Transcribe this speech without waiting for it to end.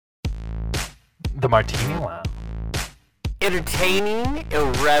The Martini Lounge. Entertaining,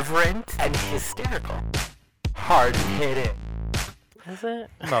 irreverent, and hysterical. Hard-hitting. Is it?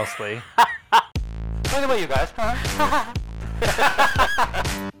 Mostly. What about you guys, huh?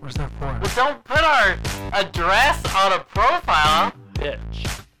 Where's that for? Well, don't put our address on a profile. Bitch.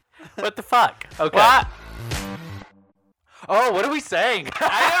 What the fuck? Okay. What? Oh, what are we saying?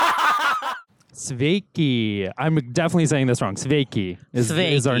 Sveiki. I'm definitely saying this wrong. Sveiki is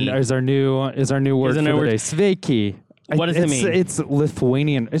Sveiki. our new word Isn't for it the word? day. Sveiki. What does it mean? It's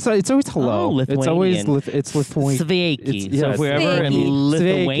Lithuanian. It's always hello. Oh, It's always Lithuanian. it's Lithuanian. Sveiki. So yes. if we're ever in Sveiki.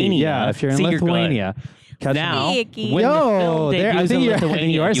 Lithuania, Yeah, if you're in see, Lithuania. good. Now, Sveiki. when Yo, the film there- I debuts think in you're- Lithuania,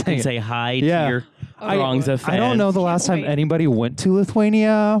 you are you saying can it. say hi Yeah. to your throngs of fans. I don't know the last time wait. anybody went to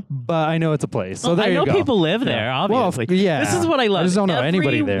Lithuania, but I know it's a place. So there I know you go. people live there, Yeah. obviously. Well, yeah. This is what I love. I just don't know every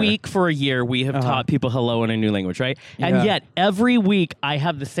anybody there. week for a year, we have taught people hello in a new language, right? And Yeah. yet, every week, I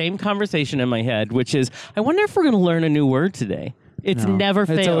have the same conversation in my head, which is, I wonder if we're going to learn a new word today. It's No. never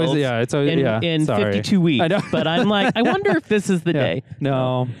It's failed always- in sorry. 52 weeks. I know. But I'm like, I wonder if this is the Yeah. day.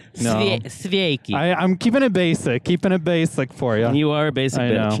 No. Sveiki. I'm keeping it basic for you. You are a basic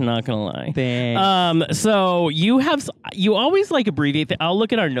I bitch, know. not gonna lie. Thanks. So you always like abbreviate. I'll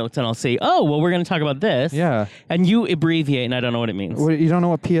look at our notes and I'll say, oh, well, we're gonna talk about this. Yeah. And you abbreviate, and I don't know what it means. You don't know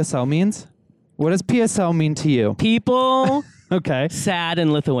what PSL means? What does PSL mean to you? People Okay. sad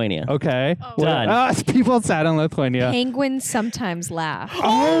in Lithuania. Okay. Done. It's people sad in Lithuania. Penguins sometimes laugh.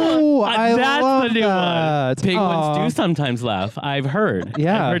 Oh, I that's love the new that. one. Penguins Aw. do sometimes laugh. I've heard.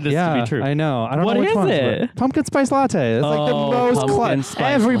 Yeah, I've heard this yeah, to be true. I know. I don't What know which is one. it? Pumpkin spice latte. It's like the Oh, most pumpkin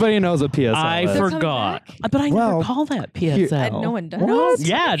spice Everybody knows what PSL I is. forgot. back? But I Well, never call that PSL. No one does. What?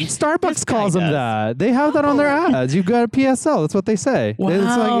 Yeah. Starbucks calls them does. that. They have that on their ads. You got a PSL. That's what they say. Wow. It's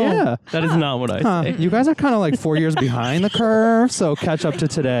like, yeah. That is not what I Huh. say. You guys are kind of like 4 years behind the curve, so catch up to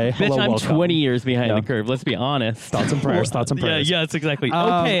today. Bitch, Hello, I'm welcome. 20 years behind Yeah. the curve. Let's be honest. Thoughts and prayers. Thoughts and prayers. Yeah, yes, exactly. Um,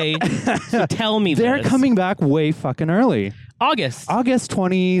 Okay, so tell me They're this. coming back way fucking early. August. August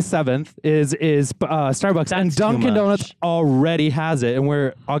 27th is Starbucks, and That's too Dunkin' Donuts much. already has it, and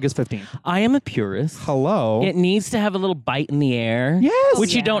we're August 15th. I am a purist. Hello. It needs to have a little bite in the air. Yes.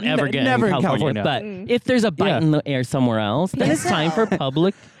 Which you don't ever get never in in California. California. But if there's a bite Yeah. in the air somewhere else, then it's time for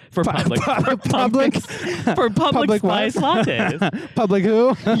public Public spice what? lattes. Public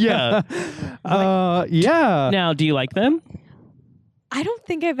who? Yeah. Yeah. Now, do you like them? I don't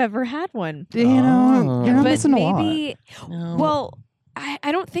think I've ever had one. You know, you're not But missing a lot. maybe, well,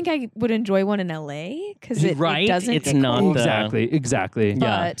 I don't think I would enjoy one in LA because it Right? doesn't It's get not cold. Exactly. Yeah.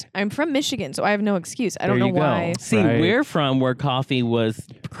 But I'm from Michigan, so I have no excuse. I don't There know you go. why. See, Right. we're from where coffee was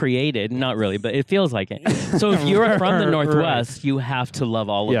created. Not really, but it feels like it. So if you're from the Northwest, you have to love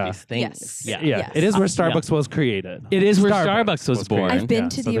all of Yeah. these things. Yes. Yeah. Yeah, Yes. it is where Starbucks was created. It is where Starbucks was born. created. I've been Yeah,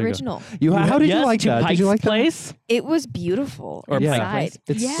 to so the there you go. original. How did you Yes, like to that? Pike's Did you like that? Place? It was beautiful Or Pike inside. Place?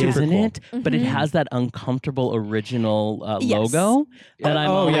 It's yeah. super Isn't cool. it? But it has that uncomfortable original Yes. logo that I'm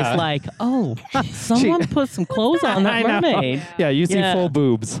Oh, always yeah. like, oh, someone put some clothes on that I know. mermaid. Yeah, you see Yeah. full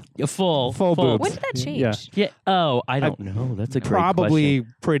boobs. Full boobs. When did that change? Yeah. Yeah. Oh, I don't know. That's a great Probably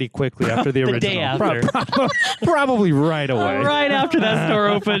pretty quickly after the The original. day after. Probably right away. question. Right after that store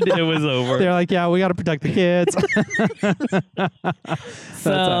opened, it was over. They're like, yeah, we got to protect the kids.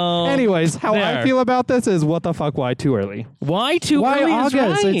 So Anyways, how I there. feel about this is what the fuck? Why too early? Why too Why early August?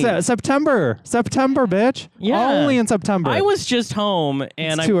 is right. It's September. September, bitch. Yeah. Only in September. I was just home,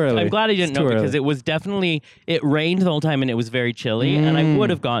 and It's too early. I'm glad I didn't It's know too because early. it was definitely, it rained the whole time and it was very chilly, and I would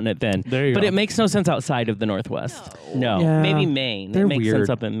have gotten it then. There you but go. it makes no sense outside of the Northwest. No. Yeah. Maybe Maine. They're it makes weird. sense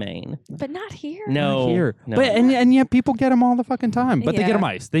up in Maine. But not here. No. here. No. But and yet people get them all the fucking time. But they get Yeah. them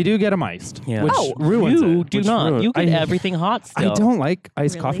iced. They do get them iced. Yeah. Which Oh, ruins you it. do which not. ruin- You get I- everything hot still. I don't like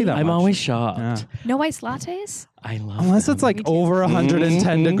iced Really? coffee that I'm much. always shocked. Yeah. No iced lattes? I love Unless them. it's like Me too. over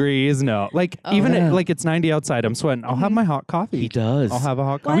 110 Mhm. degrees, no. Like Oh. even Yeah. like it's 90 outside, I'm sweating. I'll have my hot coffee. He does. I'll have a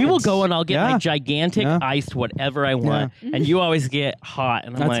hot What? coffee. We will go and I'll get Yeah. my gigantic Yeah. iced whatever I want, and you always get hot.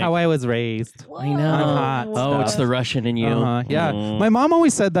 And I'm That's like, how I was raised. I know. I'm hot Oh, stuff. it's the Russian in you. Yeah. Mm. My mom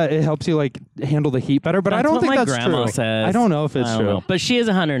always said that it helps you like handle the heat better, but I That's don't what think my that's grandma true. says. I don't know if it's I don't true. know. But she is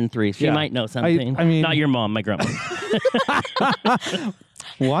 103. She Yeah. might know something. I mean- not your mom, my grandma.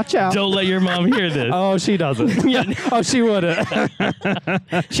 Watch out. Don't let your mom hear this. Oh, she doesn't. Yeah. Oh, she wouldn't.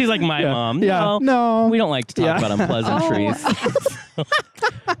 She's like my Yeah. mom. Yeah. No. we don't like to talk Yeah. about unpleasantries.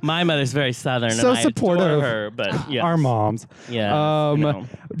 My mother's very Southern, So and I supportive. adore her, but yeah. Our moms. Yeah. No.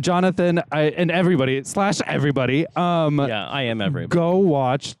 Jonathan, and everybody / everybody. Yeah, I am everybody. Go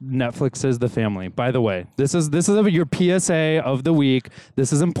watch Netflix's The Family. By the way, this is your PSA of the week.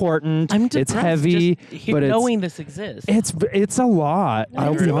 This is important. I'm it's depressed heavy, just but knowing this exists. it's a lot.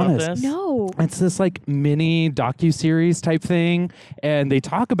 I'll heard be about honest. this. No. It's this like mini docuseries type thing, and they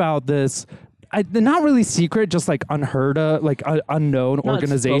talk about this. They're not really secret, just like unheard of, like unknown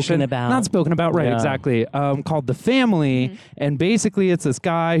organization. Spoken about. Not spoken about, right? Yeah. Exactly. Called The Family, and basically it's this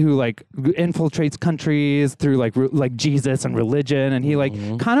guy who like infiltrates countries through like Jesus and religion, and he like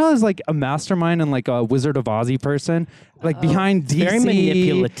kind of is like a mastermind and like a Wizard of Ozzy person, like behind DC Very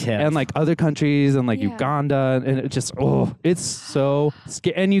manipulative. and like other countries and like Yeah. Uganda, and it just it's so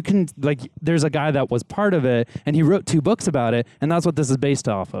scary. And you can like, there's a guy that was part of it, and he wrote 2 books about it, and that's what this is based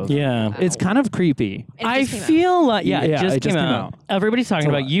off of. Yeah. It's kind of creepy. It I just came out. feel like Yeah, it just came out. Everybody's talking a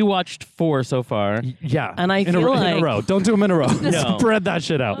about. lot. You watched 4 so far. Yeah. And I in feel in like- a row. Don't do them in a row. No. Spread that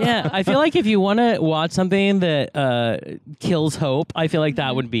shit out. Yeah, I feel like if you want to watch something that kills hope, I feel like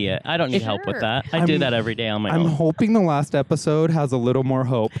that would be it. I don't need help with Sure. that. I do that every day on my I'm own. hoping the last episode has a little more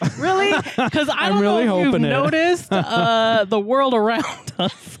hope. Really? Because I I'm don't really know if you've hoping it. noticed the world around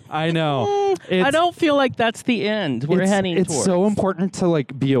us. I know. I don't feel like that's the end. We're heading It's towards. so important to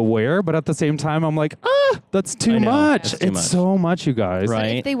like be aware, but at the same time, I'm like, that's too I know. much. It's too much. So much, you guys.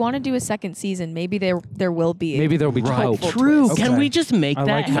 Right. If they want to do a second season, maybe there will be. Maybe there'll be Right. hope. True. twist. Can Okay. we just make I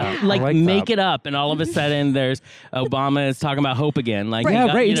that like that. happen? I Like, like make that. it up, and all of a sudden there's Obama is talking about hope again. Like, Right. you Yeah,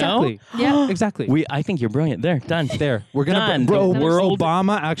 got- right. you know? Exactly. Yeah. Exactly. I think you're brilliant. There, done. There. We're gonna. Done. Bro, The world-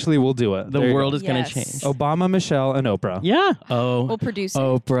 Obama actually will do it. The There you world go. is going to Yes. change. Obama, Michelle, and Oprah. Yeah. Oh. We'll produce it.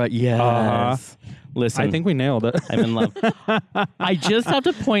 Oprah. Yes. Uh-huh. Listen. I think we nailed it. I'm in love. I just have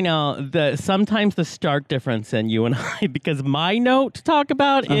to point out that sometimes the stark difference in you and I, because my note to talk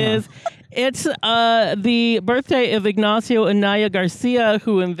about is it's the birthday of Ignacio Anaya Garcia,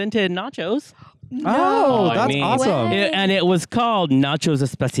 who invented nachos. Oh, I that's mean- awesome. Way. And it was called Nachos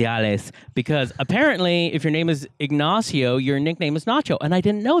Especiales because apparently, if your name is Ignacio, your nickname is Nacho, and I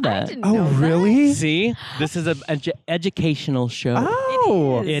didn't know I that. didn't Oh, know that. really? See, this is an educational show.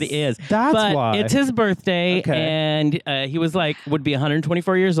 Oh, It is. That's but why. It's his birthday, Okay. and he was would be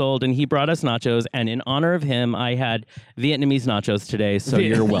 124 years old, and he brought us nachos. And in honor of him, I had Vietnamese nachos today. So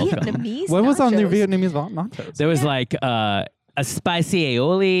you're welcome. Vietnamese What was on the nachos. Vietnamese nachos? There was a spicy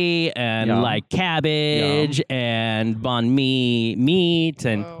aioli and Yeah. like cabbage and banh mi meat,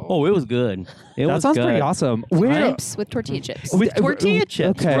 and it was good. It That was sounds good. pretty awesome. Where? Chips with tortilla chips. With tortilla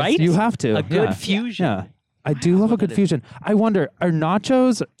chips, Okay, right? you have to. A good Yeah. fusion. Yeah. I do love a good fusion. I wonder, are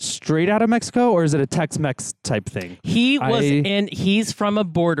nachos straight out of Mexico or is it a Tex-Mex type thing? He was I- he's from a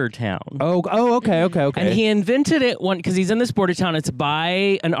border town. Oh, okay. And he invented it because he's in this border town. It's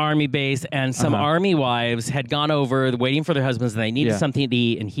by an army base, and some army wives had gone over waiting for their husbands, and they needed Yeah. something to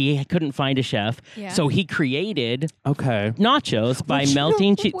eat, and he couldn't find a chef. Yeah. So he created Okay. nachos by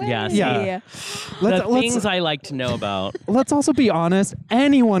melting cheese. Yeah, see? Yeah. The things I like to know about. Let's also be honest.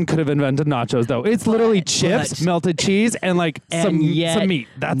 Anyone could have invented nachos, though. It's literally chips, melted cheese, and like And some yet meat.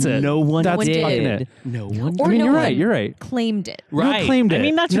 That's it. No one That's did. fucking did. it. No one Or I mean, no you're one right. You're right. claimed it. Right. claimed I it.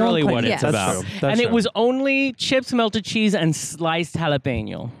 mean, that's No one really what claimed it. it's That's about. true. That's And it true. was only chips, melted cheese, and sliced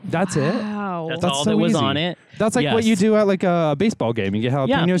jalapeno. That's it. Wow. That's That's all so that was easy. on it. That's like what Yes. you do at like a baseball game. You get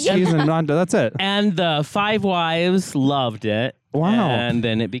jalapenos, Yeah. cheese, and nando. That's it. And the Five Wives loved it. Wow. And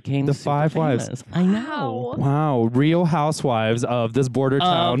then it became The super Five Wives. famous. I know. Wow, Real Housewives of this border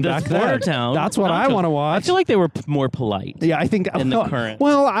town this back border then. town. That's what I Nachos. want to I watch. feel like they were more polite. Yeah, I think in the current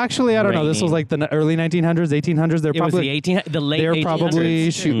Well, actually, I don't know. This was reigning. like the early 1900s, 1800s. They're It was probably the late they're 1800s.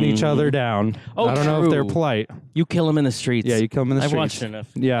 probably shooting each other down. Oh, I don't know if they're true. polite. You kill them in the streets. Yeah, you kill them in the I've streets. watched enough.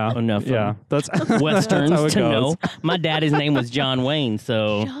 Yeah, Enough. Yeah, that's Westerns that's how it to know. goes. My daddy's name was John Wayne,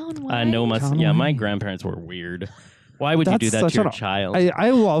 so John I know my John my Wayne. grandparents were weird. Why would you do that such to your an- child? I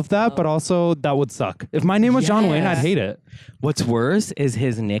love that, but also that would suck. If my name was John Wayne, I'd Yes. hate it. What's worse is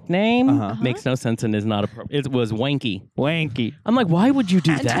his nickname Uh-huh. makes no sense and is not appropriate. It was Wanky. Wanky. I'm like, why would you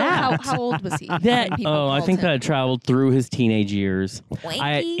do Until that? how old was he? That when people I called think him? that traveled through his teenage years.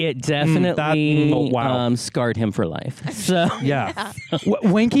 Wanky? It definitely wow. scarred him for life. So Yeah.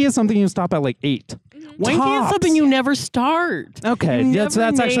 Wanky is something you stop at like 8. Wanky is Tops. something you never start. Okay, You that's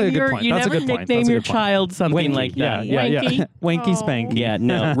never actually a name good your- point. You That's a never good point. nickname That's a your good point. child something Wanky. like Yeah, that. yeah, Wanky. yeah. Wanky Oh. spanky. Yeah,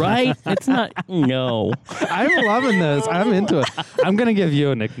 no, right? It's not. No. I'm loving this. I'm into it. I'm gonna give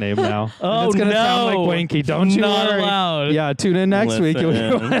you a nickname now. And Oh, it's gonna sound no. like Wanky. Don't you Not worry. allowed. Yeah, tune in next week. You'll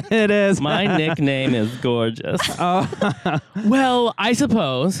hear Listen. what it is. My nickname is gorgeous. Well, I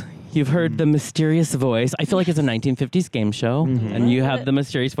suppose You've heard the mysterious voice. I feel like it's a 1950s game show, and you have the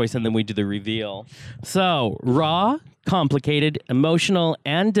mysterious voice, and then we do the reveal. So, raw, complicated, emotional,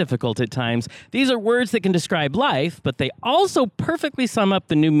 and difficult at times. These are words that can describe life, but they also perfectly sum up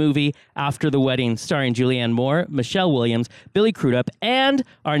the new movie After the Wedding, starring Julianne Moore, Michelle Williams, Billy Crudup, and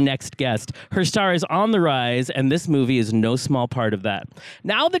our next guest. Her star is on the rise, and this movie is no small part of that.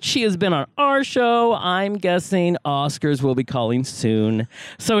 Now that she has been on our show, I'm guessing Oscars will be calling soon.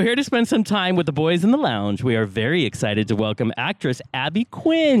 So here to spend some time with the boys in the lounge, we are very excited to welcome actress Abby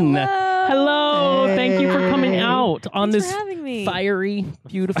Quinn. Hello. Thank you for coming out on Thanks this for having me. fiery,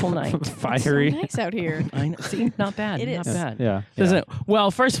 beautiful night. It's Fiery. so nice out here. I know. See, not bad. It not is. bad. Yeah. Doesn't it?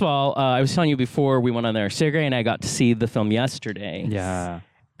 Well, first of all, I was telling you before we went on there, Sergey and I got to see the film yesterday. Yeah.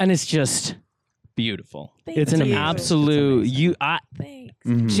 And it's just beautiful. Thank It's an you. absolute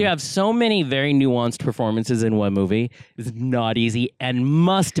Thanks. to have so many very nuanced performances in one movie is not easy and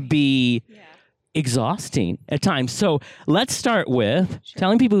must be exhausting at times. So let's start with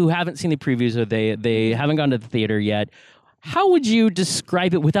telling people who haven't seen the previews or they haven't gone to the theater yet. How would you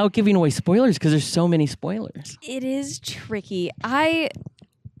describe it without giving away spoilers? Because there's so many spoilers. It is tricky. I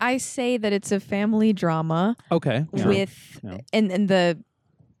say that it's a family drama Okay. with Yeah. and the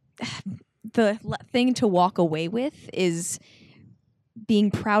thing to walk away with is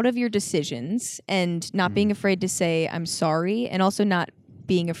being proud of your decisions and not being afraid to say I'm sorry, and also not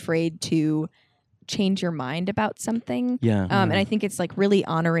being afraid to change your mind about something. Yeah. And I think it's like really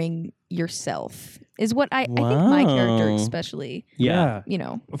honoring yourself is what I think my character Wow. especially, Yeah.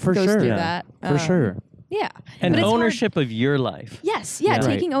 For goes sure. through Yeah. that. For sure. Yeah. And But it's hard- ownership of your life. Yes, Yeah. Right.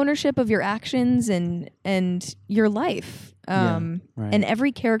 taking ownership of your actions and your life. Right. And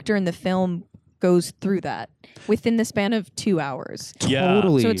every character in the film goes through that within the span of 2 hours.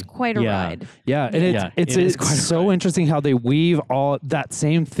 Totally. So it's quite a Yeah. ride. Yeah, and Yeah, it's it is quite a so interesting how they weave all that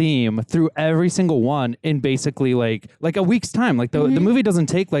same theme through every single one in basically like a week's time. Like the movie doesn't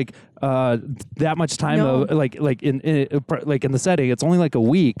take like that much time No. of like in the setting. It's only like a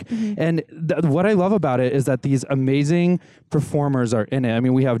week. And what I love about it is that these amazing performers are in it. I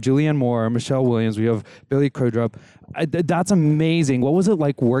mean, we have Julianne Moore, Michelle Williams, we have Billy Crudup. That's amazing. What was it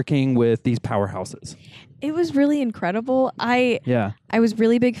like working with these powerhouses? It was really incredible. I was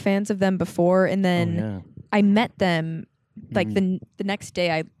really big fans of them before, and then Yeah. I met them like the next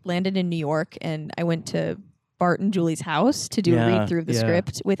day. I landed in New York, and I went to Bart and Julie's house to do a Yeah. read through of the Yeah.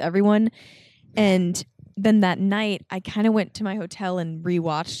 script with everyone. And then that night, I kind of went to my hotel and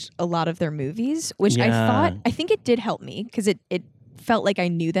rewatched a lot of their movies, which Yeah. I think it did help me because it felt like I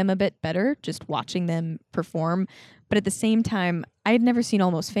knew them a bit better just watching them perform. But at the same time, I had never seen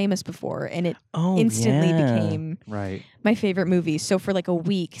Almost Famous before, and it instantly yeah. became Right. my favorite movie. So for like a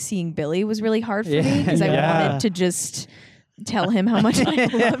week, seeing Billy was really hard for me Yeah. because I Yeah. wanted to just tell him how much I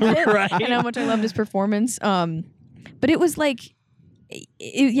loved it Right. and how much I loved his performance. But it was like,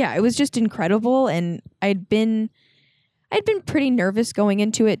 it was just incredible, and I'd been pretty nervous going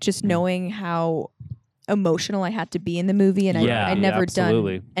into it, just knowing how emotional I had to be in the movie, and Yeah. I'd Yeah, never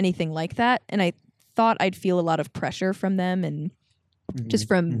absolutely. done anything like that, and I thought I'd feel a lot of pressure from them and just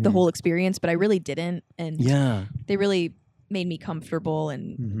from the whole experience, but I really didn't, and Yeah. they really made me comfortable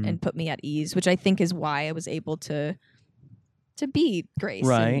and put me at ease, which I think is why I was able to be Grace.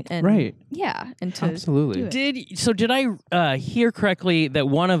 Right. And Right. Yeah. And to Absolutely. do it. Did I hear correctly that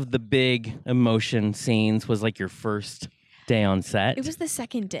one of the big emotion scenes was like your first day on set? It was the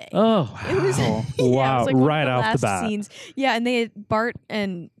second day. Oh, It was, Wow. yeah, it Wow, was like one right of the off the last bat. scenes. Yeah, and Bart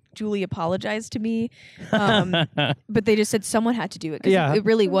and Julie apologized to me, but they just said someone had to do it. 'Cause Yeah. it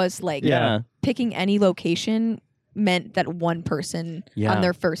really was like Yeah. picking any location meant that one person Yeah. on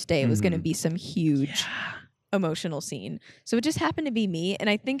their first day was going to be some huge emotional scene. So it just happened to be me, and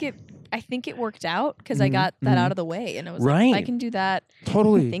I think it worked out because I got that out of the way, and I was Right. like, I can do that.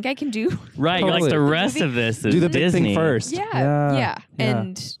 Totally. I think I can do. right. You're like Totally. the rest of this is Do the big Disney. thing first. Yeah.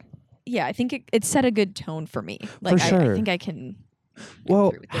 And yeah, I think it set a good tone for me. Like For sure. I think I can.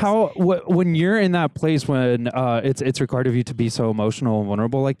 Well, through with this. when you're in that place when it's required of you to be so emotional and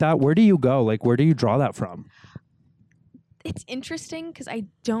vulnerable like that, where do you go? Like, where do you draw that from? It's interesting because I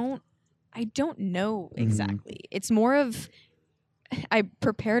don't know exactly. It's more of I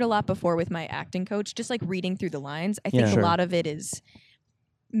prepared a lot before with my acting coach, just like reading through the lines. I think Yeah. a Sure. lot of it is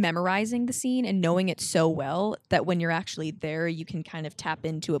memorizing the scene and knowing it so well that when you're actually there, you can kind of tap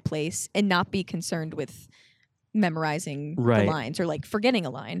into a place and not be concerned with memorizing Right. the lines or like forgetting a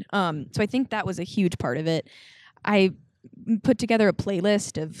line. So I think that was a huge part of it. I put together a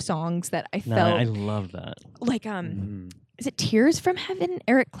playlist of songs that I No, felt I love that. like is it Tears from Heaven?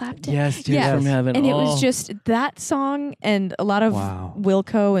 Eric Clapton. Yes, Tears Yeah. from Heaven. And it Oh. was just that song and a lot of Wow.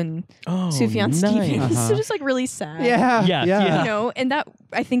 Wilco and Oh, Sufjan nice. Stevens. Uh-huh. So just like really sad. Yeah. Yes, yeah. You know, and that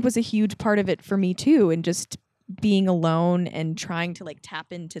I think was a huge part of it for me too. And just being alone and trying to like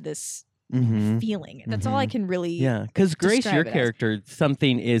tap into this Mm-hmm. feeling. That's all I can really. Yeah, because Grace, describe your it as. character,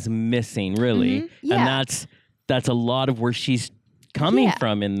 something is missing, really, Mhm. Yeah. and that's a lot of where she's coming Yeah.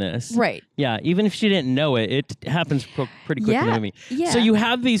 from in this. Right. Yeah, even if she didn't know it, it happens pretty quick in the Yeah. movie. Yeah. So you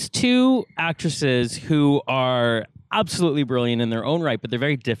have these two actresses who are absolutely brilliant in their own right, but they're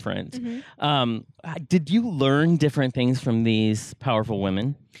very different. Did you learn different things from these powerful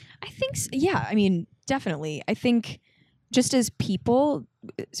women? I think, yeah, I mean, definitely. I think just as people,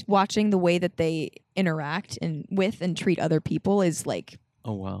 watching the way that they interact and with and treat other people is like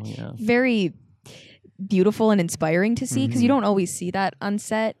Oh wow, yeah. very beautiful and inspiring to see because you don't always see that on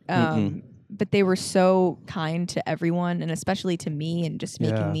set. But they were so kind to everyone and especially to me and just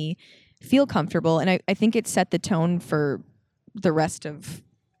making Yeah. me feel comfortable. And I think it set the tone for the rest of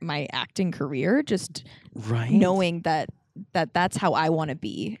my acting career, just Right. knowing that's how I want to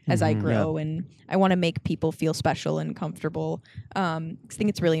be as I grow, and I want to make people feel special and comfortable. I think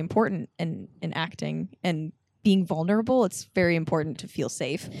it's really important in acting and being vulnerable. It's very important to feel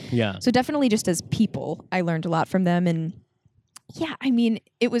safe. Yeah. So definitely, just as people, I learned a lot from them. And yeah, I mean,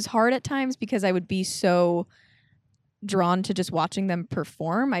 it was hard at times because I would be so drawn to just watching them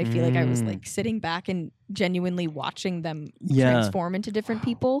perform. I feel like I was like sitting back and genuinely watching them Yeah. transform into different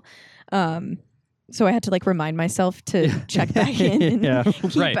people. So I had to like remind myself to check back in and Yeah.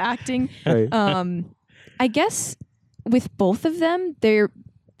 keep Right. acting. Right. I guess with both of them, they're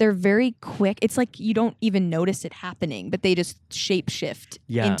very quick. It's like you don't even notice it happening, but they just shape shift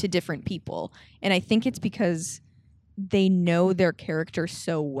Yeah. into different people. And I think it's because they know their character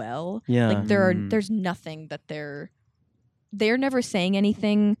so well. Yeah. Like there's nothing that they're never saying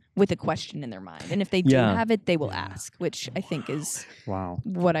anything with a question in their mind. And if they do Yeah. have it, they will ask, which I think is Wow.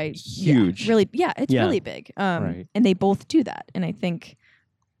 what I Huge. it's Yeah. really big. Right. And they both do that. And I think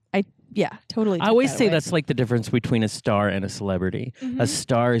totally. I took always that say away. that's like the difference between a star and a celebrity. A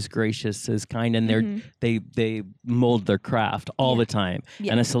star is gracious, is kind, and they mold their craft all the time.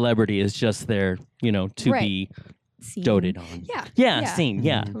 Yeah. And a celebrity is just there, to Right. be Scene. doted on. Yeah. Yeah, seen.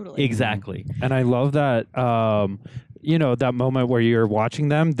 Yeah, Totally. exactly. And I love that, that moment where you're watching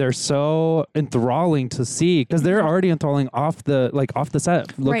them. They're so enthralling to see because they're already enthralling off the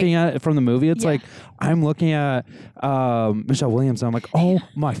set. Looking at it from the movie, it's Yeah. like I'm looking at Michelle Williams, and I'm like, oh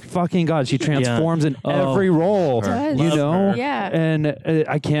my fucking god, she transforms in Oh, every role. Does. You Love know, her. Yeah. And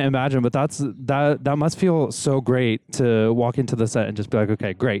I can't imagine, but that must feel so great to walk into the set and just be like,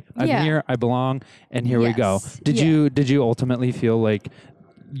 okay, great, I'm Yeah. here, I belong, and here we go. Yes. Did Yeah. you ultimately feel like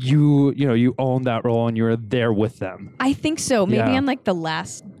you owned that role and you were there with them? I think so. Maybe Yeah. on like the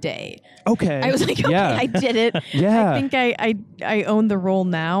last day. Okay. I was like, okay, yeah. I did it. Yeah. I think I own the role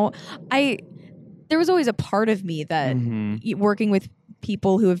now. There was always a part of me that working with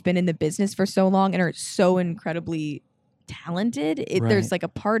people who have been in the business for so long and are so incredibly talented, there's Right. like a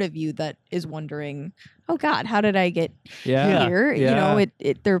part of you that is wondering, oh God, how did I get Yeah. here? Yeah. You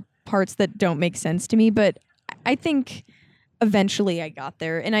know, there are parts that don't make sense to me, but I think eventually I got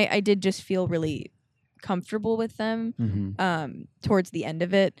there, and I did just feel really comfortable with them towards the end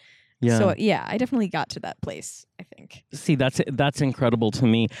of it. Yeah. So yeah, I definitely got to that place, I think. See, that's incredible to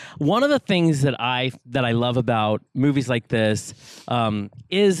me. One of the things that I love about movies like this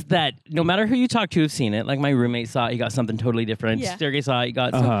is that no matter who you talk to who've seen it, like my roommate saw it, he got something totally different. Yeah. Sergey saw it, he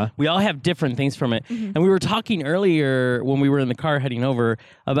got Uh-huh. we all have different things from it. And we were talking earlier when we were in the car heading over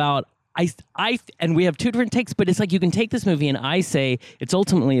about and we have two different takes, but it's like you can take this movie and I say it's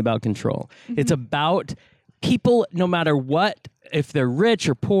ultimately about control. It's about people, no matter what, if they're rich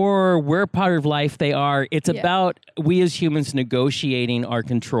or poor, where part of life they are, it's about we as humans negotiating our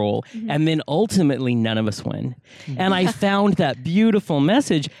control. And then ultimately none of us win. And I found that beautiful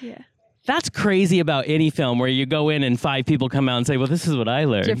message. Yeah. That's crazy about any film where you go in and 5 people come out and say, well, this is what I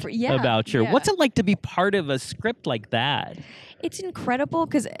learned about you. yeah. What's it like to be part of a script like that? It's incredible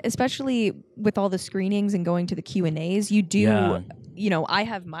because especially with all the screenings and going to the Q&As, you do, Yeah. I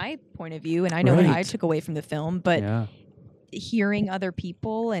have my point of view and I know what I Right. took away from the film, but Yeah. hearing other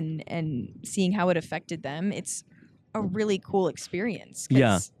people and seeing how it affected them, it's a really cool experience. 'Cause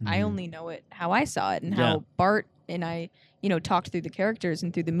Yeah. I only know it how I saw it and Yeah. how Bart and I, talked through the characters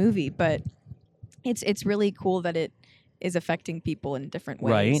and through the movie, but it's really cool that it is affecting people in different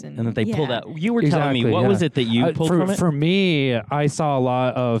Right, ways. and that they pulled yeah. out. You were telling me, Exactly, what yeah. was it that you pulled from it? For me, I saw a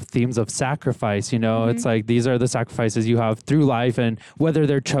lot of themes of sacrifice. You know, it's like these are the sacrifices you have through life, and whether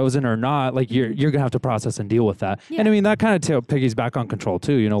they're chosen or not, like you're gonna have to process and deal with that. And I mean that kind of piggies back on control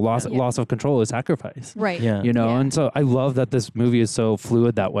too. You know, loss of control is sacrifice. Right. Yeah. You know, Yeah. and so I love that this movie is so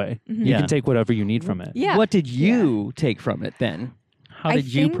fluid that way. You Yeah. can take whatever you need from it. Yeah. What did you take from it then? How I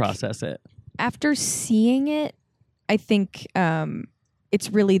did you think- process it? After seeing it, I think it's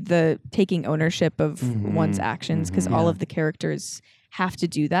really the taking ownership of one's actions, because all of the characters have to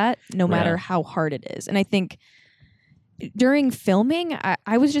do that no matter how hard it is. And I think during filming,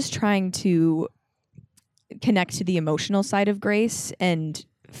 I was just trying to connect to the emotional side of Grace and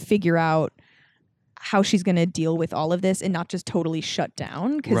figure out how she's going to deal with all of this and not just totally shut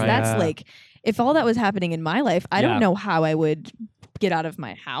down. Because Right. that's like, if all that was happening in my life, I Yeah. don't know how I would get out of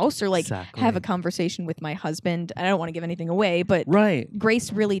my house or like Exactly. have a conversation with my husband. I don't want to give anything away, but Right.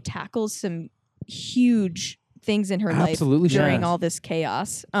 Grace really tackles some huge things in her Absolutely, life during yes. all this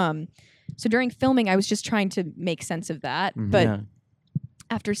chaos. So during filming, I was just trying to make sense of that. But Yeah.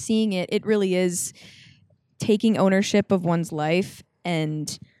 after seeing it, it really is taking ownership of one's life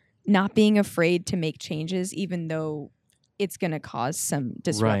and not being afraid to make changes, even though it's going to cause some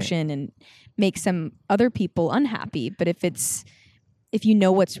disruption and make some other people unhappy. But if you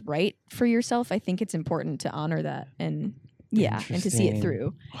know what's right for yourself, I think it's important to honor that and and to see it Interesting.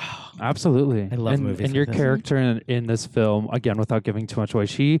 through. Absolutely. I love and, movies And your like this. character in this film, again, without giving too much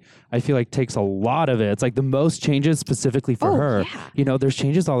away, I feel like takes a lot of it. It's like the most changes specifically for Oh, her. yeah. You know, there's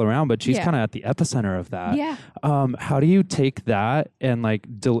changes all around, but she's Yeah. kind of at the epicenter of that. Yeah. How do you take that and like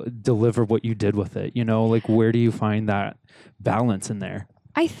deliver what you did with it? You know, like where do you find that balance in there?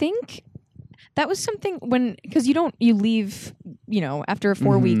 I think that was something because you leave, after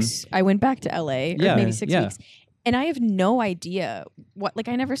 4 weeks, I went back to LA, or Yeah, maybe 6 yeah. weeks. And I have no idea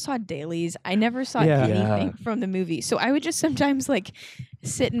I never saw dailies. I never saw Yeah. anything from the movie. So I would just sometimes like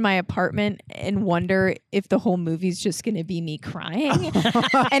sit in my apartment and wonder if the whole movie's just going to be me crying.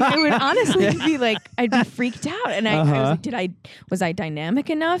 And I would honestly be like, I'd be freaked out. And I was like, was I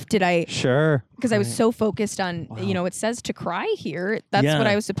dynamic enough? Sure. Because I was so focused on, it says to cry here. That's what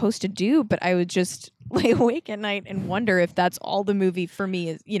I was supposed to do. But I would just lay awake at night and wonder if that's all the movie for me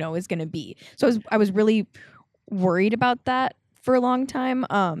is going to be. So I was really worried about that for a long time.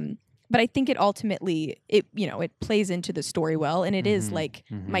 But I think it ultimately, it plays into the story well. And it is like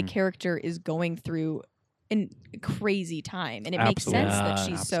my character is going through a crazy time. And it makes sense that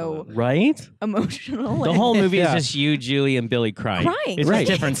she's so Right? emotional. The and- whole movie Yeah. is just you, Julie, and Billy crying. Crying, It's right.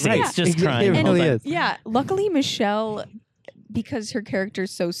 just different Right. scenes, just It crying. really all the time. is. Yeah, luckily Michelle, because her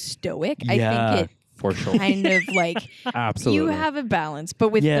character's so stoic, Yeah. I think For sure. it kind of like Absolutely. you have a balance. But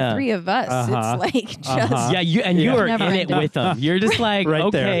with Yeah. the three of us, Uh-huh. it's like just Uh-huh. Yeah, you Yeah. are Never in it ending. with them. You're just like,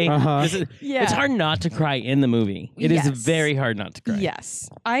 Right there. okay, Uh-huh. this is, Yeah. it's hard not to cry in the movie. It is Yes. very hard not to cry. yes.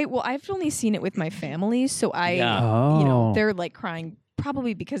 I've only seen it with my family, so Yeah. Oh. they're like crying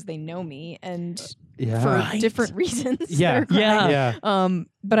probably because they know me and Yeah. for Right. different reasons. Yeah. they're crying. Yeah. Yeah.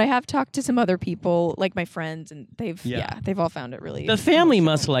 But I have talked to some other people, like my friends, and they've Yeah. they've all found it really. The family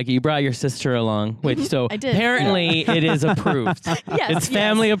emotional. must like it. You brought your sister along, which so I did. apparently it is approved. Yes, It's yes.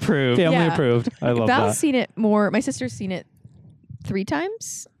 family approved. Family Yeah. approved. I love Val's that. seen it more. My sister's seen it 3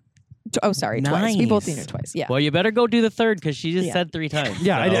 times. Twice. We both Nice. seen it twice. Yeah. Well, you better go do the third because she just Yeah. said 3 times.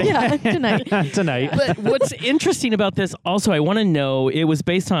 Yeah, I so. did. Yeah, tonight. Tonight. But what's interesting about this, also, I want to know, it was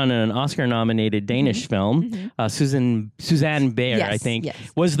based on an Oscar-nominated Danish film. Suzanne Baer, Yes, I think, yes.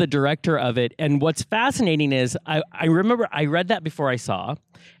 was the director of it. And what's fascinating is, I remember I read that before I saw,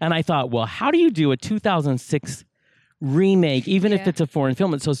 and I thought, well, how do you do a 2006 remake, even if Yeah. it's a foreign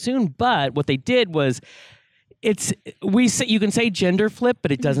film? It's so soon. But what they did was, you can say gender flip,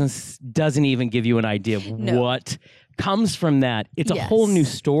 but it doesn't even give you an idea of No. what comes from that. It's a Yes. whole new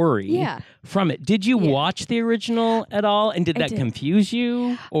story Yeah. from it. Did you Yeah. watch the original at all, and did I that did. confuse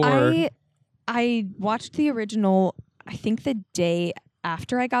you? Or I watched the original, I think the day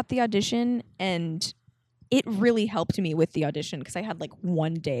after I got the audition, and it really helped me with the audition because I had like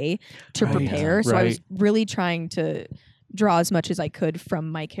 1 day to Right. prepare. So I was Right. really trying to draw as much as I could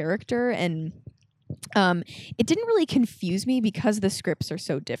from my character, and it didn't really confuse me because the scripts are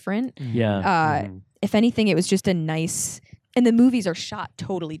so different. yeah, If anything, it was just a nice, and the movies are shot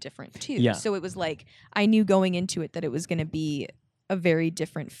totally different too. Yeah. So it was like I knew going into it that it was going to be a very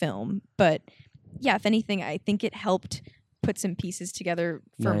different film. But yeah, if anything, I think it helped put some pieces together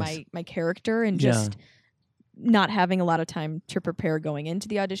for Nice. my character, and Yeah. just not having a lot of time to prepare going into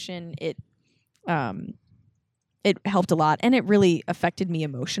the audition. It helped a lot, and it really affected me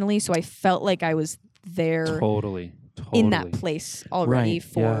emotionally. So I felt like I was there Totally. in that Totally. place already Right,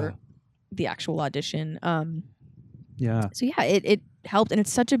 for yeah. the actual audition. Yeah. So yeah, it helped, and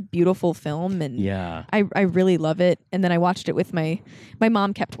it's such a beautiful film, and Yeah. I really love it. And then I watched it with my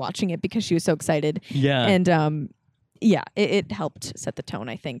mom kept watching it because she was so excited, Yeah. and yeah, it helped set the tone,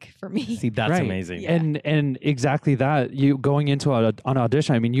 I think, for me. See, that's Right. amazing. Yeah. And exactly that. You going into an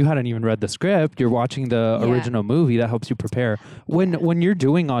audition. I mean, you hadn't even read the script. You're watching the Yeah. original movie. That helps you prepare. When you're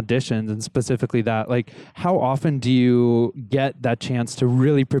doing auditions, and specifically that, like, how often do you get that chance to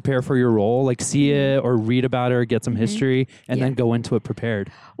really prepare for your role? Like, see it or read about it or get some history, and Yeah. then go into it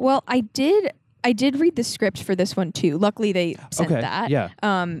prepared. Well, I did read the script for this one too. Luckily, they sent Okay, that. yeah.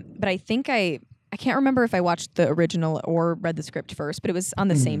 But I think I can't remember if I watched the original or read the script first, but it was on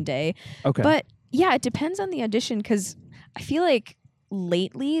the same day. Okay. But yeah, it depends on the audition, because I feel like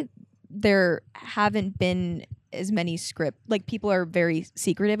lately there haven't been as many like people are very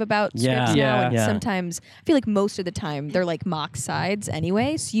secretive about Yeah. scripts now, and Yeah. sometimes I feel like most of the time they're like mock sides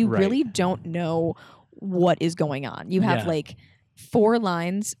anyway, so you Right. really don't know what is going on. You have Yeah. like 4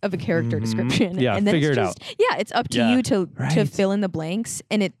 lines of a character description, Yeah, and then figure it's it just, yeah, it's up to Yeah. you to Right. fill in the blanks,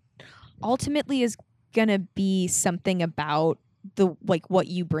 and it ultimately is gonna be something about the like what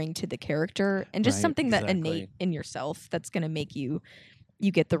you bring to the character, and just Right, something that exactly. innate in yourself that's gonna make you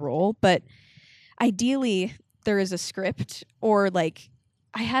get the role. But ideally there is a script, or like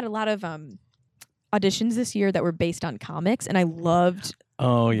I had a lot of auditions this year that were based on comics, and I loved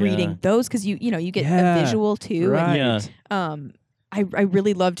Oh, yeah. reading those, because you get Yeah, a visual too. right. Yeah. And I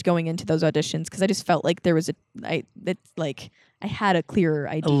really loved going into those auditions, because I just felt like there was I had a clearer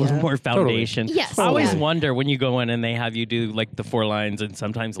A idea. little more foundation. Yes, I always yeah. wonder when you go in and they have you do like the 4 lines and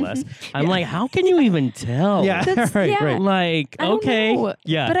sometimes less. I'm like, how can you even tell? Yeah. That's- right. yeah. Right. Like, I don't okay. know,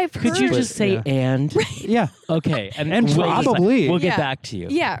 Yeah. but I've Could you heard- just say Yeah. and? Yeah. Okay. And And we'll decide. probably. We'll get Yeah. back to you.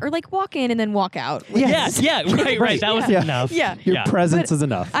 Yeah, or like walk in and then walk out. Yes. Yeah. Right. That was Yeah. enough. Yeah. Your Yeah. presence is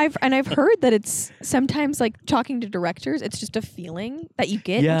enough. I've heard that it's sometimes like talking to directors, it's just a feeling that you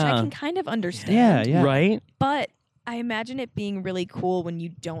get, which I Yeah. can kind of understand. Yeah. Right? But I imagine it being really cool when you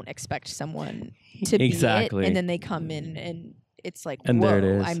don't expect someone to Exactly. be it, and then they come in and it's like, And whoa, there it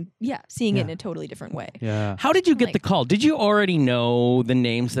is. I'm seeing it Yeah. in a totally different way. Yeah. How did you get Like- the call? Did you already know the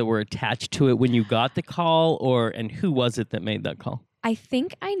names that were attached to it when you got the call, and who was it that made that call? I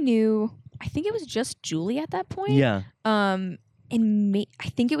think it was just Julie at that point. Yeah. And I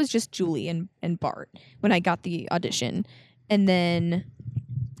think it was just Julie and Bart when I got the audition. And then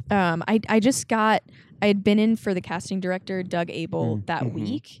I had been in for the casting director, Doug Abel, that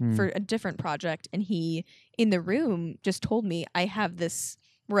week for a different project. And he, in the room, just told me, we're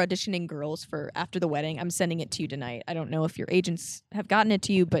auditioning girls for After the Wedding. I'm sending it to you tonight. I don't know if your agents have gotten it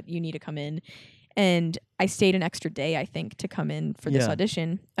to you, but you need to come in. And I stayed an extra day, I think, to come in for this Yeah.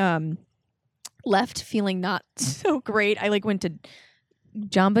 audition. Left feeling not so great. I went to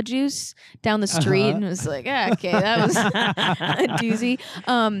Jamba Juice down the street and was like, okay, that was a doozy.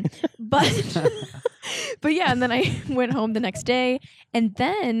 But yeah, and then I went home the next day, and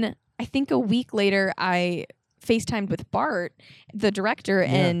then I think a week later I FaceTimed with Bart, the director,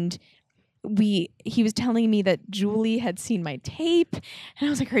 and he was telling me that Julie had seen my tape, and I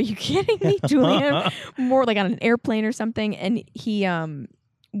was like, are you kidding me, Julie? More like on an airplane or something. And he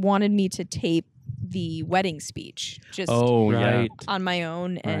wanted me to tape the wedding speech just yeah. on my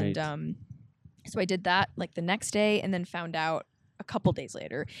own. Right. And so I did that like the next day, and then found out a couple days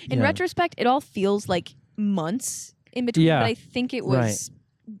later. In Yeah. retrospect, it all feels like months in between, Yeah. but I think it was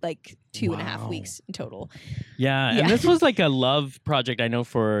like 2.5 Wow. weeks in total. Yeah. Yeah. And this was like a love project, I know,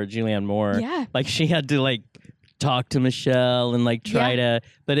 for Julianne Moore. Yeah. Like she had to like talk to Michelle and like try to,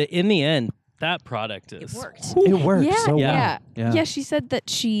 but in the end, that product is. It worked. It worked Yeah, so yeah. well. Yeah, she said that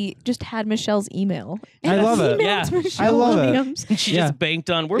she just had Michelle's email. I love it. Emailed Yeah. Michelle I love it. Williams. She Yeah. just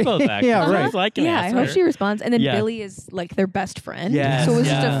banked on, we're both actors. Yeah, right. So I can Yeah, I ask hope her. she responds. And then Yeah. Billy is like their best friend. Yes, So it was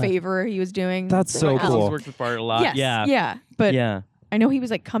just yeah. a favor he was doing. That's so Alexis cool. worked with Bart a lot. Yes, Yeah. yeah. But Yeah. I know he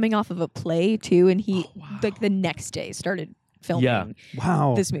was like coming off of a play too, and he like the next day started filming Yeah.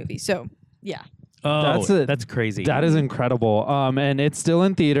 Wow. this movie. So yeah. Oh, That's that's crazy. That is incredible. And it's still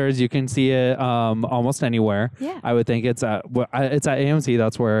in theaters. You can see it almost anywhere. Yeah. I would think it's at AMC.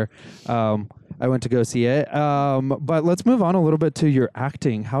 That's where I went to go see it. But let's move on a little bit to your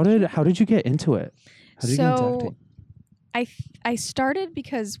acting. How did you get into it? How did you get into So acting? I started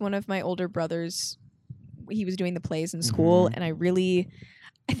because one of my older brothers, he was doing the plays in school, and I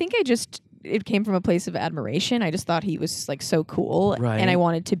think it came from a place of admiration. I just thought he was like so cool, Right. and I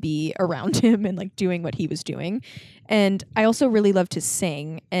wanted to be around him and like doing what he was doing. And I also really loved to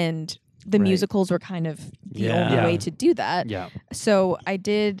sing, and the Right. musicals were kind of the Yeah. only Yeah. way to do that. Yeah. So I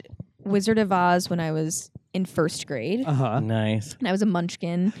did Wizard of Oz when I was in first grade. Nice. And I was a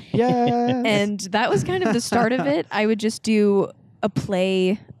munchkin. Yeah. And that was kind of the start of it. I would just do a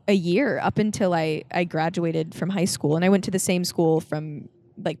play a year up until I graduated from high school. And I went to the same school from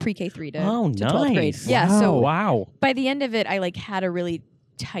like pre-K 3 to 12th grade. nice. Yeah. So Wow. by the end of it, I like had a really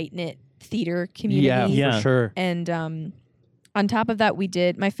tight-knit theater community. Yeah. for sure. And on top of that,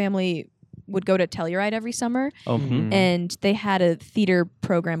 my family would go to Telluride every summer, and they had a theater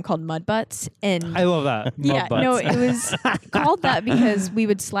program called Mud Butts. And I love that. yeah, Mud butts. no, it was called that because we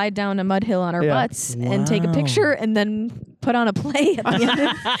would slide down a mud hill on our butts and take a Wow. picture and then put on a play at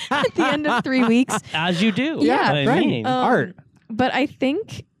the end of 3 weeks. As you do. Yeah, I right. mean. Art. But I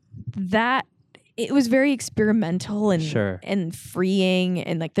think that it was very experimental and Sure. and freeing,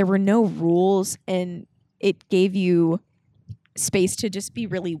 and like there were no rules, and it gave you space to just be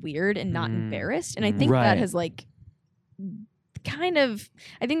really weird and not embarrassed. And I think Right. that has like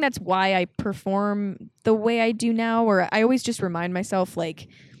I think that's why I perform the way I do now, or I always just remind myself, like,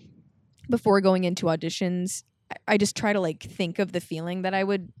 before going into auditions, I just try to like think of the feeling that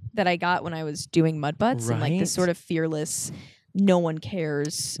I got when I was doing Mud Butts, and like Right. this sort of fearless, no one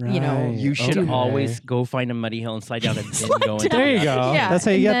cares, you know. Right. You should Okay. always go find a muddy hill and slide down and then go into There you the- go. Yeah, That's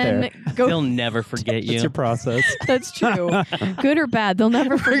how you and get then there. Go, They'll never forget you. That's your process. that's true. Good or bad, they'll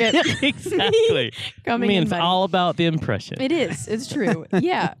never forget Exactly. coming I mean, in it's muddy. all about the impression. It is. It's true.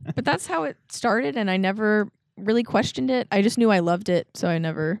 Yeah, but that's how it started, and I never really questioned it. I just knew I loved it, so I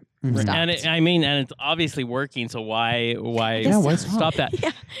never stopped. And it's obviously working. So why Yeah, why stop that?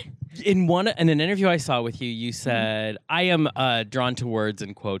 Yeah. In an interview I saw with you, you said, "I am drawn to words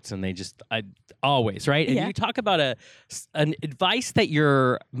and quotes, and I always right." And Yeah. you talk about an advice that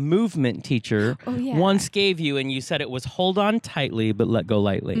your movement teacher Oh, yeah. once gave you, and you said it was hold on tightly but let go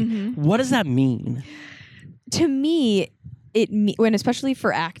lightly. Mm-hmm. What does that mean? To me, when especially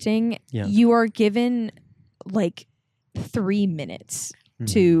for acting, Yeah. you are given like 3 minutes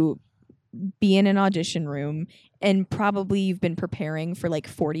to be in an audition room, and probably you've been preparing for like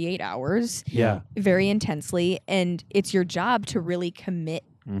 48 hours Yeah. very intensely, and it's your job to really commit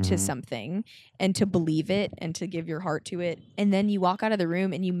to something and to believe it and to give your heart to it, and then you walk out of the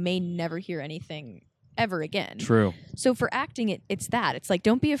room and you may never hear anything ever again. True. So for acting, it's that. It's like,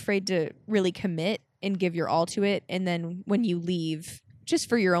 don't be afraid to really commit and give your all to it. And then when you leave, just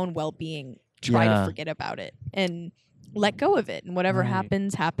for your own well-being, try Yeah. to forget about it and let go of it. And whatever Right.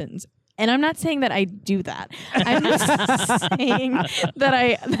 happens, happens. And I'm not saying that I do that. I'm just saying that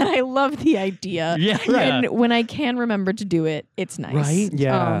I love the idea. Yeah. And when I can remember to do it, it's nice. Right?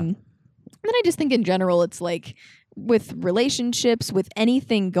 Yeah. Then I just think in general, it's like with relationships, with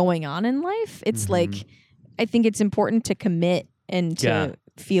anything going on in life, it's like, I think it's important to commit and to Yeah.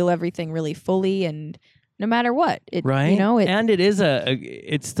 feel everything really fully, and no matter what, Right. You know, and it is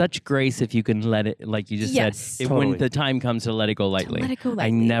it's such grace if you can let it, like you just Yes. said, Totally. when the time comes to let it go lightly. let it go I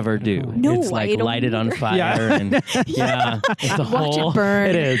lightly. never do. No, it's like I don't light it on either. fire Yeah. and yeah, it's a Watch whole. it burn.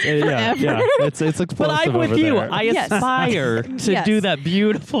 It is. Yeah. forever. Yeah. It's explosive. But I'm with over you. there. I Yes. aspire to Yes. do that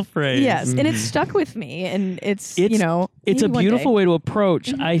beautiful phrase. Yes, and it's stuck with me, and it's It's- you know, It's a maybe one beautiful day. way to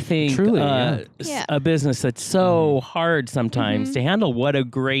approach, I think, Truly, yeah. Yeah. a business that's so hard sometimes to handle. What a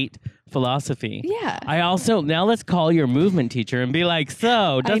great philosophy. Yeah. I also, now let's call your movement teacher and be like,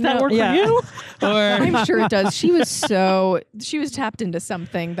 so, does that know. work Yeah. for you? Or I'm sure it does. She was tapped into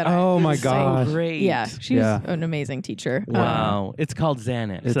something that Oh I my was so- gosh. great. Yeah, she Yeah. was an amazing teacher. Wow. It's called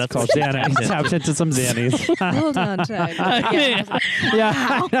Xanax. It's That's called what Xanax. it's Tapped into some Xannies. Hold on tight. Yeah, I was like,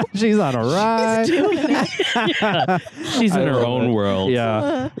 Yeah. She's on a ride. She's in I her love own it. world.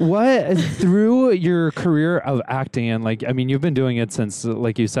 Yeah. What through your career of acting, and like, I mean, you've been doing it since,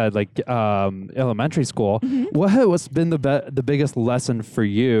 like you said, like elementary school. What's been the biggest lesson for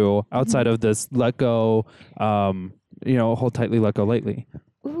you outside of this let go, hold tightly, let go lightly?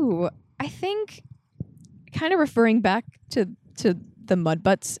 ooh, I think kind of referring back to the Mud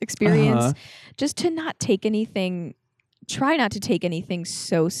Butts experience, Uh-huh. just to try not to take anything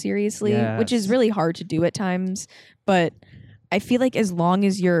so seriously, which is Yes. really hard to do at times. But I feel like as long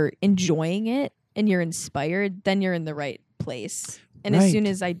as you're enjoying it and you're inspired, then you're in the right place. And as soon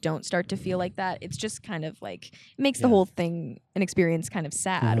Right. as I don't start to feel like that, it's just kind of like it makes the Yeah. whole thing an experience kind of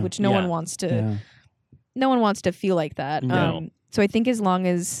sad, Yeah. which no Yeah. one wants to feel like that. No. So I think as long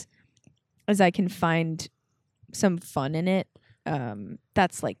as I can find some fun in it,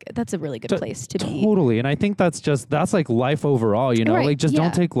 that's a really good place to be. Totally. And I think that's like life overall, Right, like just yeah.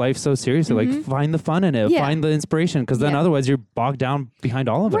 don't take life so seriously. Like Mhm. find the fun in it, Yeah. find the inspiration, because then Yeah. otherwise you're bogged down behind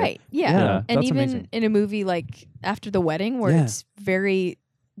all of it. Right. Yeah. Yeah, And that's even amazing. in a movie like After the Wedding, where Yeah. it's very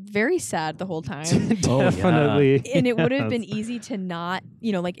very sad the whole time. Oh, yeah. Definitely. And it would have Yes. been easy to not,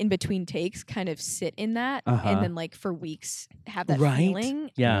 like in between takes, kind of sit in that Uh-huh. and then like for weeks have that Right. feeling.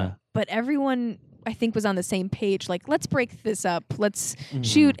 Yeah. But everyone, I think, was on the same page. Like, let's break this up. Let's Mm-hmm.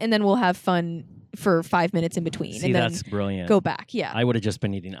 shoot, and then we'll have fun for 5 minutes in between, See, and then that's brilliant. go back. Yeah. I would have just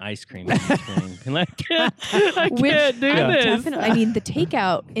been eating ice cream in between. And I can't do I this. definitely. I mean, the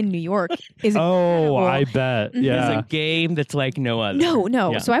takeout in New York is Oh, incredible. I bet. Mhm. Yeah. It's a game that's like no other.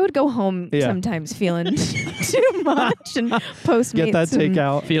 No. Yeah. So I would go home Yeah. sometimes feeling too much and post Get that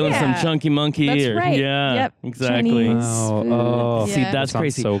takeout. Feeling some Yeah. chunky monkey. That's or, right. Yeah, Yep. exactly. Chinese Oh, food. oh. See, Yeah. that's Sounds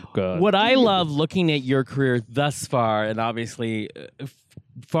crazy. so good. What I love looking at your career thus far, and obviously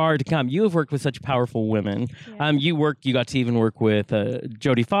far to come, you have worked with such powerful women. Yeah. You got to even work with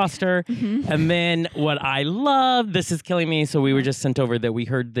Jodie Foster. Mm-hmm. And then what I love, this is killing me. So we were just sent over that we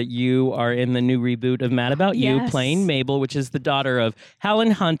heard that you are in the new reboot of Mad About You, Yes. playing Mabel, which is the daughter of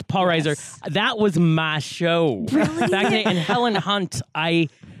Helen Hunt, Paul Yes. Reiser. That was my show. Really? Back then, and Helen Hunt, I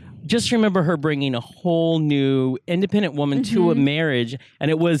just remember her bringing a whole new independent woman to a marriage, and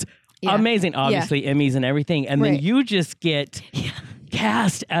it was Mm-hmm. Yeah. amazing. Obviously, Emmys and everything, and then Right. you just get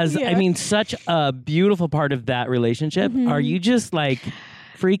cast as Yeah. I mean, such a beautiful part of that relationship. Mm-hmm. Are you just like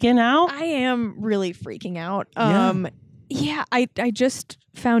freaking out? I am really freaking out. Yeah. Yeah, I just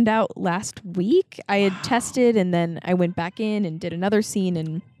found out last week. I had tested and then I went back in and did another scene,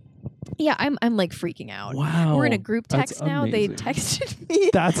 and yeah, I'm like freaking out. Wow. We're in a group That's text now. They amazing. texted me.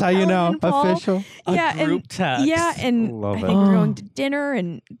 That's how you Ellen know. and Paul. Official. A yeah, group and text. yeah, and Love I it. think we're Oh. going to dinner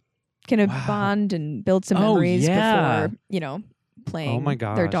and gonna Wow. bond and build some Oh, memories yeah. before playing my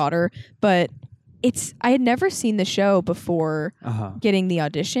their gosh. daughter. But I had never seen the show before Uh-huh. getting the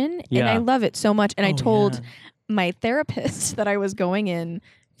audition, and Yeah. I love it so much. And I Oh, told yeah. my therapist that I was going in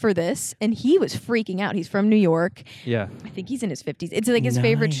for this, and he was freaking out. He's from New York. Yeah. I think he's in his 50s. It's like his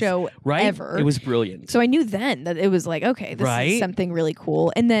favorite Nice. show Right? ever. It was brilliant. So I knew then that it was like, okay, this Right? is something really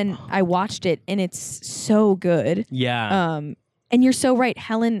cool. And then I watched it, and it's so good. yeah. And you're so right,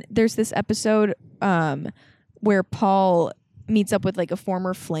 Helen. There's this episode where Paul meets up with like a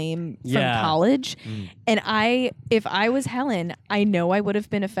former flame from Yeah. college, and if I was Helen, I know I would have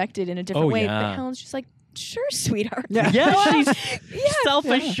been affected in a different Oh, way. yeah. But Helen's just like, sure, sweetheart. yeah, she's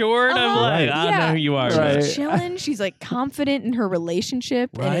self-assured. I'm Uh-huh. like, I don't know who you are. Right. but- She's chilling. She's like confident in her relationship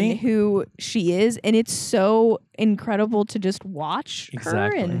and Right? in who she is, and it's so incredible to just watch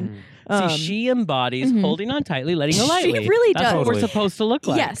Exactly. her. And See, she embodies mhm. holding on tightly, letting go She lightly. really That's what does. we're Totally. supposed to look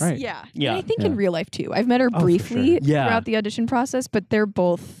like. yes, Right. yeah, Yeah. And I think Yeah. in real life too. I've met her for briefly sure. Yeah. throughout the audition process, but they're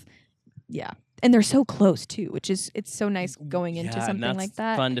both, and they're so close too, which is it's so nice going into Yeah, and something that's like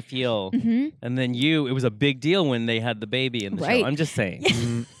that. fun to feel. hmm And then it was a big deal when they had the baby in the Right. show. I'm just saying.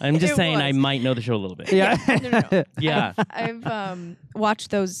 I'm just It saying I was. might know the show a little bit. Yeah. No. Yeah. I've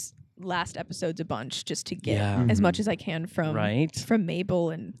watched those last episodes a bunch just to get Yeah. as much as I can from Right? from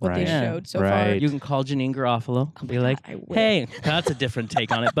Mabel and what they Right. Yeah. showed so far. Right. You can call Janine Garofalo and be God, like, I will. hey, that's a different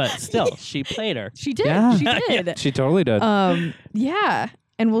take on it, but still, she played her. She did. Yeah. She did. She totally did. Yeah.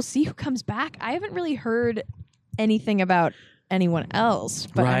 And we'll see who comes back. I haven't really heard anything about anyone else,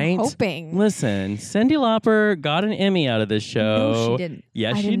 but Right? I'm hoping. Listen, Cyndi Lauper got an Emmy out of this show. No, she didn't.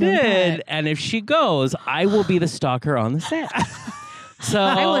 Yes, I she didn't know did. that. And if she goes, I will be the stalker on the set. So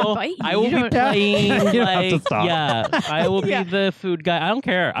I will invite you. I will You be don't- playing You don't have like to stop. yeah. I will Yeah. be the food guy. I don't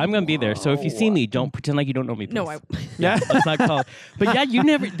care. I'm gonna be there. So if you see me, don't pretend like you don't know me. Please. No, I. yeah. Let's not call it. But yeah, you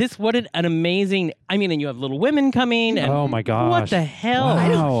never. What an amazing. I mean, and you have Little Women coming. And Oh my gosh. what the hell? Wow. I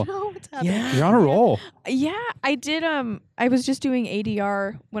don't know what's happening. Yeah. You're on a roll. Yeah, I did. I was just doing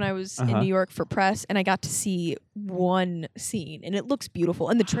ADR when I was in Uh-huh. New York for press, and I got to see one scene, and it looks beautiful.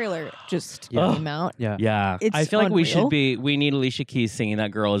 And the trailer just Yeah. came out. Yeah. Yeah, It's I feel like we unreal. need Alicia Keys singing "That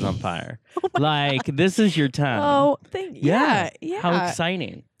Girl Is on Fire." Like this is your time. Oh, thank yeah, yeah. How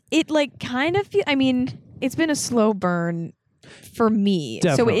exciting! It like kind of. I mean, it's been a slow burn for me,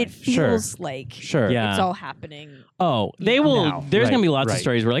 Definitely. so it Sure. feels like Sure. Yeah. it's all happening. Oh, they will. Now. There's Right, gonna be lots of right.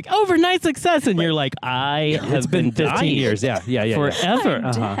 stories where like overnight success, and you're like, I have It's been 15 dying years. Yeah. Yeah. Yeah. yeah. forever. I'm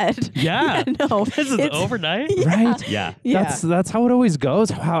Uh-huh. dead. Yeah. no, This is it's- overnight. Right. Yeah. Yeah. That's how it always goes.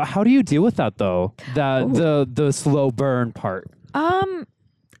 How do you deal with that though? The slow burn part.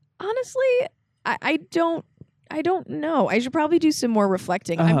 Honestly, I don't know. I should probably do some more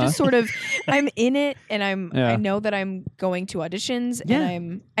reflecting. I'm Uh-huh. just sort of I'm in it, and Yeah. I know that I'm going to auditions, Yeah.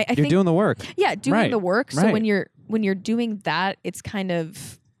 and I You're think doing the work. doing Right. the work. So Right. when you're doing that, it's kind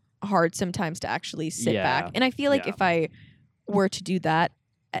of hard sometimes to actually sit Yeah. back. And I feel like Yeah. if I were to do that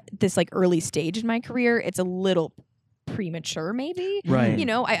at this like early stage in my career, it's a little premature maybe. Right. You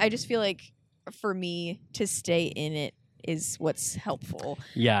know, I just feel like for me to stay in it is what's helpful.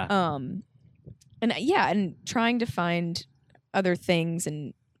 Yeah. And trying to find other things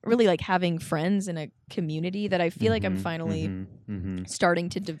and really like having friends in a community that I feel like I'm finally starting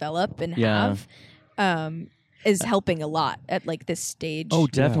to develop and Yeah. have is helping a lot at like this stage. Oh,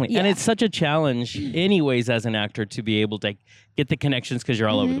 definitely. And Yeah. it's such a challenge, anyways, as an actor, to be able to get the connections because you're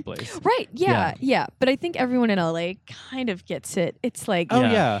all over the place. Right. Yeah. But I think everyone in LA kind of gets it. It's like Oh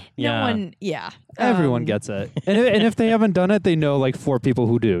Yeah. yeah. no Yeah. one. Yeah. Everyone gets it, and if they haven't done it, they know like 4 people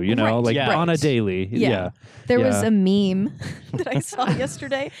who do. You know, Right, like yeah. on a right. daily. Yeah. There was Yeah. a meme that I saw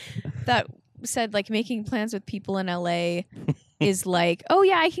yesterday that said like making plans with people in LA is like, oh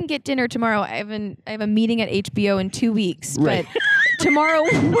yeah, I can get dinner tomorrow. I have a meeting at HBO in 2 weeks, Right. but tomorrow.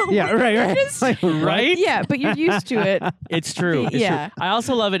 Yeah, right. Like, Right? Yeah, but you're used to it. It's true. It's Yeah. true. I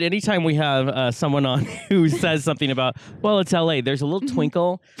also love it anytime we have someone on who says something about, well, it's LA. There's a little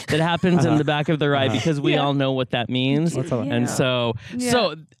twinkle that happens in the back of their eye because we Yeah. all know what that means. What's up? And Yeah.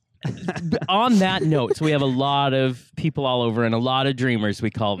 so on that note, so we have a lot of people all over and a lot of dreamers, we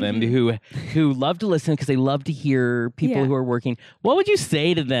call them, who love to listen because they love to hear people Yeah. who are working. What would you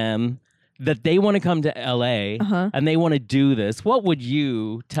say to them that they want to come to LA and they want to do this? What would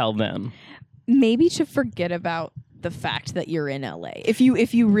you tell them? Maybe to forget about the fact that you're in LA. If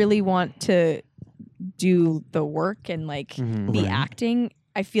you really want to do the work and like the acting,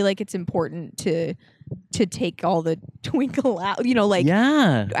 I feel like it's important to take all the twinkle out. You know, like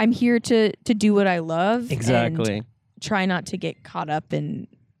Yeah, I'm here to do what I love. exactly. And try not to get caught up in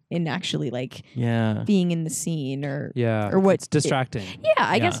actually like Yeah. being in the scene or Yeah. or what It's distracting.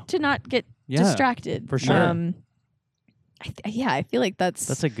 I guess to not get Yeah, distracted for sure. I feel like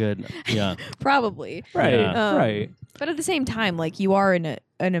That's a good, yeah. probably Right. Yeah. Right. But at the same time, like you are in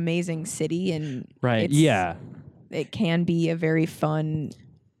an amazing city, and Right. it's- Yeah. it can be a very fun,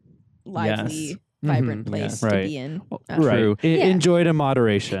 lively, vibrant Mhm. place Yes. to Right. be in. Right. True. Yeah. Enjoy it in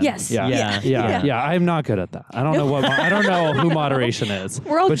moderation. Yes. Yeah. Yeah. Yeah. Yeah. I'm not good at that. I don't know what. I don't know who moderation is.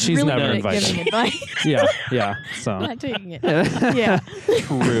 We're all but she's really never good at invited. giving advice, Yeah. Yeah. So. not taking it. Yeah.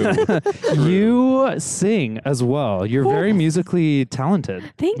 True. You sing as well. You're very musically talented.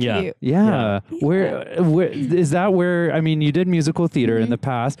 Thank Yeah. you. Yeah. Where is that? Where I mean, you did musical theater in the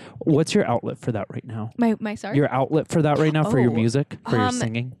past. What's your outlet for that right now? My sorry. Your outlet for that right now for your Oh, music, for your um,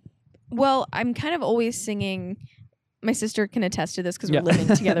 singing. Well, I'm kind of always singing. My sister can attest to this because Yeah. we're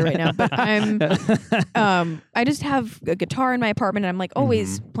living together right now. But I just have a guitar in my apartment, and I'm like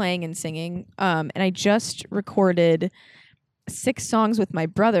always playing and singing. And I just recorded 6 songs with my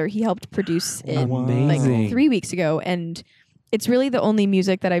brother. He helped produce it Amazing. like 3 weeks ago, and it's really the only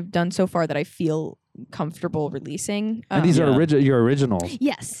music that I've done so far that I feel comfortable releasing. And these Yeah. are your originals.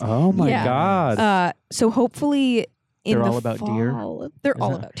 Yes. Oh my Yeah. God. So hopefully in They're the all about deer? fall, They're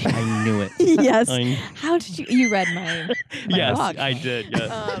all about deer. I knew it. Yes. I- How did you read my yes, blog. I did.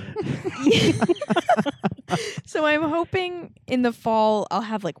 Yes. So I'm hoping in the fall I'll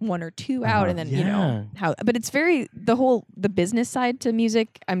have like 1 or 2 out, and then you know how. But it's the business side to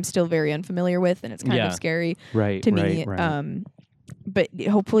music I'm still very unfamiliar with, and it's kind Yeah. of scary Right. to right, me. Right. But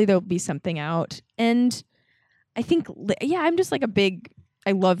hopefully there'll be something out, and I think I'm just like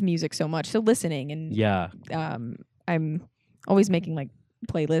I love music so much, so listening and Yeah. I'm always making like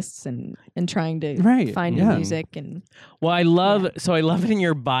playlists and trying to Right, find yeah. new music and Well, I love it in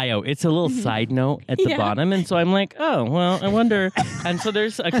your bio. It's a little side note at the Yeah. bottom. And so I'm like, oh, well, I wonder. And so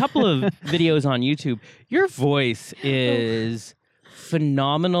there's a couple of videos on YouTube. Your voice is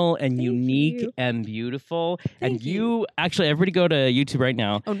phenomenal and unique you. and beautiful. And Thank you actually, everybody go to YouTube right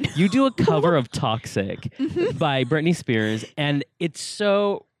now. Oh, no. You do a cover of Toxic by Britney Spears. And it's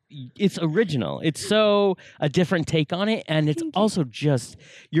original. It's so a different take on it, and it's also just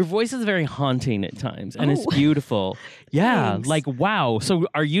your voice is very haunting at times, and it's Oh. beautiful. Yeah, Thanks. like wow. So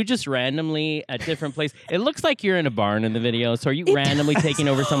are you just randomly at different places? It looks like you're in a barn in the video. So are you randomly taking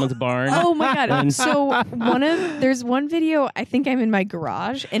over someone's barn? Oh my god! And- So there's one video. I think I'm in my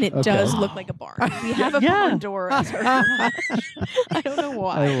garage, and it does look like a barn. We have a Yeah. barn door as our garage. I don't know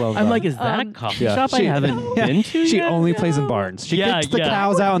why. I love I'm that. like, is that a coffee Yeah. shop I She- haven't been to? She yet? only plays in barns. She Yeah, gets the yeah.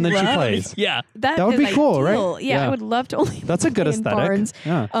 cows out and then she Right. plays. Yeah. That would is be cool, right? ideal. Yeah, Yeah. I would love to only. That's a good play in aesthetic. barns.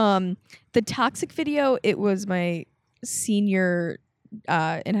 Yeah. The Toxic video. It was my senior,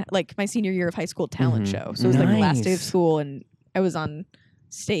 in like my senior year of high school talent Mhm. show. So it was like the last day of Nice. school, and I was on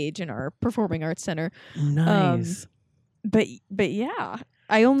stage in our performing arts center. Nice. But yeah.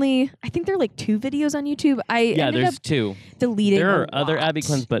 I think there are like 2 videos on YouTube. I Yeah, ended there's up 2. deleting. There a are other lot. Abby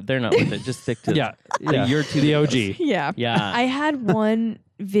Quins, but they're not with it. Just stick to Yeah. the you're to the OG. Yeah. Yeah. I had one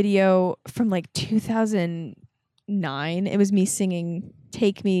video from like 2009. It was me singing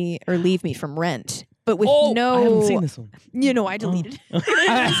 "Take Me or Leave Me" from Rent. but with no. I haven't seen this one. You know, I deleted.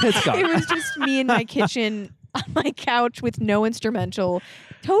 It's gone. It was just me in my kitchen on my couch with no instrumental,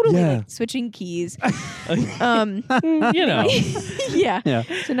 totally Yeah. like switching keys. You know. Yeah. Yeah.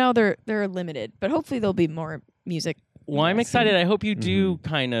 So now they're limited, but hopefully there'll be more music. Well, I'm excited. I hope you do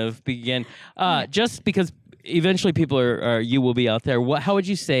kind of begin, just because eventually people you will be out there. How would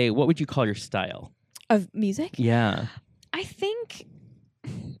you say? What would you call your style? Of music. Yeah. I think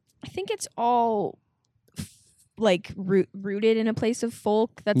it's all like rooted in a place of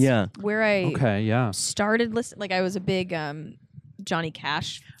folk. That's Yeah. where I Okay, yeah. started listening. Like I was a big Johnny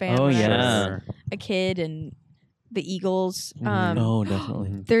Cash fan Oh, when I yeah. was a kid, and the Eagles. Oh,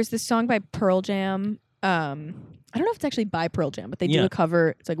 definitely. There's this song by Pearl Jam. I don't know if it's actually by Pearl Jam, but they do Yeah. a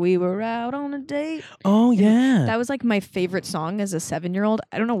cover. It's like, we were out on a date. Oh, yeah. That was like my favorite song as a 7-year-old.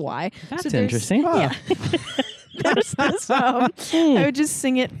 I don't know why. That's there's- interesting. Yeah. There's this, I would just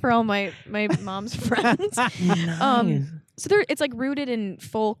sing it for all my mom's friends. Nice. So it's like rooted in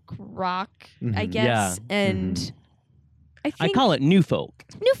folk rock, I guess, Yeah. and I I think call it new folk.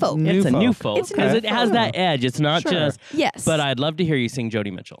 new folk. New It's a new folk. folk It's because new it has folk. that edge. It's not Sure. just. Yes, But I'd love to hear you sing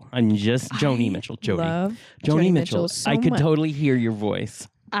Joni Mitchell. I'm just Joni Mitchell. Joni. Love Joni Mitchell. so I could much. totally hear your voice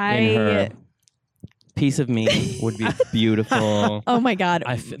in her. Piece of Me would be beautiful. Oh my God.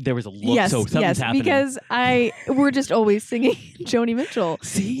 There was a look. yes, So something's yes, happening. because we're just always singing Joni Mitchell.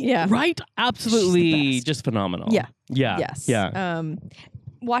 See, Yeah. right? Absolutely, best. just phenomenal. Yeah. yeah, Yes. yeah.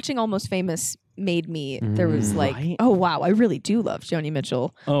 Watching Almost Famous made me. There was like, Right. oh wow, I really do love Joni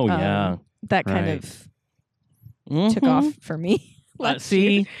Mitchell. Oh yeah. That kind Right. of took Mhm. off for me. last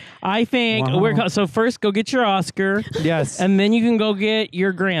year. See, I think Wow. so. First, go get your Oscar, Yes. and then you can go get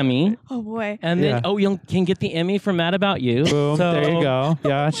your Grammy, Oh boy. and then Yeah. you can get the Emmy for Mad About You. Boom. So There you go.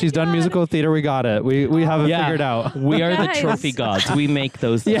 Yeah, she's done musical theater. We got it. We have it Yeah. figured out. We are the Guys. trophy gods. We make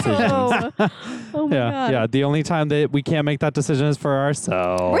those decisions. Oh my Yeah, God. yeah. The only time that we can't make that decision is for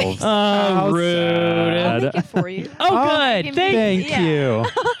ourselves. Oh, How rude. I'll sad. make it for you. Oh, good. give Thank me- Thank Yeah. you.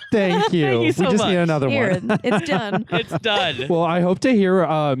 Thank you. Thank you so we just need much. another Here, one. it's done. It's done. Well, I hope to hear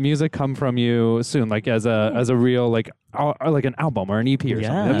music come from you soon, like as a real like an album or an EP or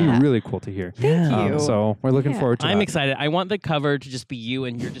something. That'd Yeah. be really cool to hear. Thank you. So we're looking Yeah. forward to I'm that. excited. I want the cover to just be you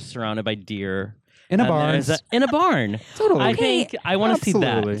and you're just surrounded by deer. In a And barn. there's in a barn. Totally. I think I want to see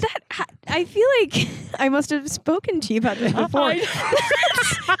that. Absolutely. I feel like I must have spoken to you about this before.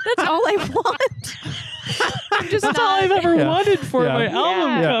 That's all I want. I'm just That's not, all I've ever Yeah. wanted for Yeah. my Yeah.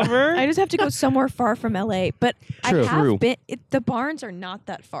 album cover. I just have to go somewhere far from LA. But True. I have True. been. The barns are not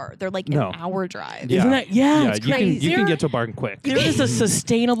that far. They're like No. an hour drive. Yeah. Isn't that? Yeah, Yeah, it's you crazy. can get to a barn quick. There is a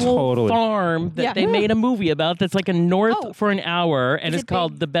sustainable Totally. farm that Yeah. they made a movie about that's like a north Oh. for an hour, and Is it's it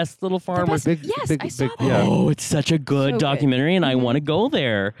called big? The Best Little Farm. Best- or- Yes, I saw that. Yeah. Oh, it's such a good So good. documentary, and I want to go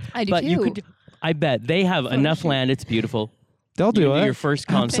there. I do but you too. could. I bet they have enough land. It's beautiful. They'll You do can it. your first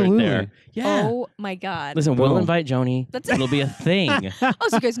concert Absolutely. there. Yeah. Oh my God. Listen, we'll Boom. invite Joni. That's- It'll be a thing. Oh,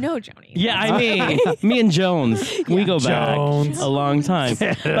 so you guys know Joni. Yeah, I mean, me and Jones, we go back Jones. a long time.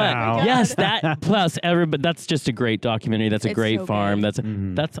 But out. yes, that plus everybody. That's just a great documentary. That's a It's great so farm.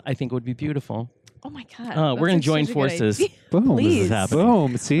 good. That's I think would be beautiful. Oh my God. We're gonna That's join such a good forces. idea. Boom. Please. This is happening.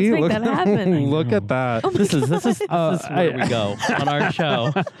 Boom. See, Let's make look, that happen. look at that. This is where we go on our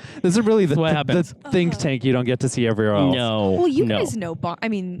show. This is really the, what happens. the think tank you don't get to see everywhere else. No. Well, you no. guys know I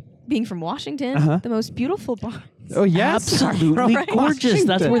mean, being from Washington, the most beautiful barn. Oh yes, Absolutely Right. gorgeous.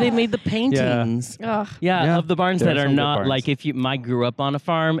 That's where they Yeah. made the paintings. Ugh. Yeah, Yeah. of the barns There that are are some good not barns. like I grew up on a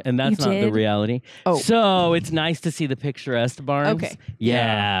farm, and that's You not the did? reality. Oh. So it's nice to see the picturesque barns. Okay.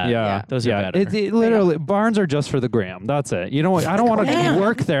 Yeah. Yeah, Those are better. It literally barns are just for the gram. That's it. You don't. I don't want to Yeah.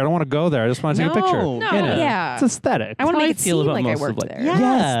 work there. I don't want to go there. I just want to take a No. picture. No, You know, yeah. It's aesthetic. I want to how make I it feel seem about like I most of worked what- there. Yeah.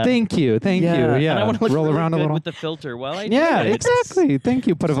 Yes. Thank you. Thank you. Yeah. And I want to look roll really around a good little. with the filter while I Yeah, do it. exactly. Thank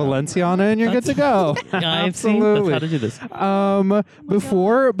you. Put a Valencia on it, and you're good to go. I've seen that's how to do this.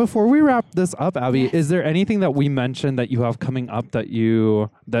 Before we wrap this up, Abby, is there anything that we mentioned that you have coming up that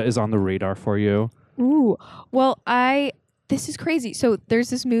is on the radar for you? Ooh. Well, this is crazy. So there's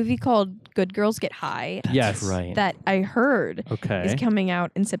this movie called Good Girls Get High Yes. Right. that I heard Okay. is coming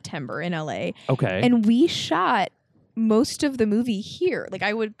out in September in LA. Okay. And we shot most of the movie here. Like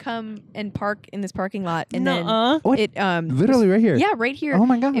I would come and park in this parking lot and Nuh-uh. What? then it Literally right here. yeah, right here. Oh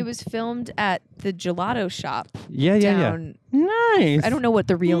my God. It was filmed at the gelato shop Yeah. Yeah. down Nice. I don't know what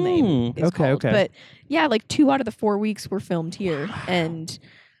the real name is Okay, called, okay. but yeah, like 2 out of the 4 weeks were filmed here, and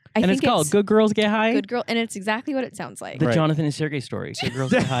And it's called Good Girls Get High. Good Girl, and it's exactly what it sounds like. The Right. Jonathan and Sergey story. Good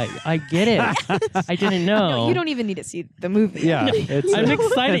Girls Get High. I get it. I didn't know. No, you don't even need to see the movie. Yeah, it's I'm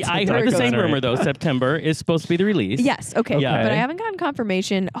excited. it's a I heard the same documentary. rumor though. September is supposed to be the release. Yes. Okay. Yeah. But I haven't gotten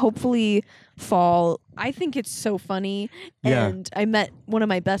confirmation. Hopefully, fall. I think it's so funny, Yeah. and I met one of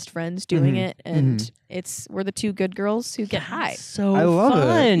my best friends doing it, and we're the two good girls who get high. So I love it.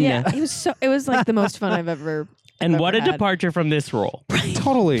 fun. Yeah, it was like the most fun I've ever. And what a ever had. departure from this role.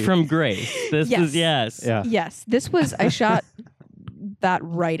 Totally. From Grace. This Yes. is yes. Yeah. Yes, this was. I shot that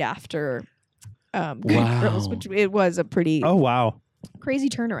right after. Good Wow. Girls, which it was a pretty Oh wow. crazy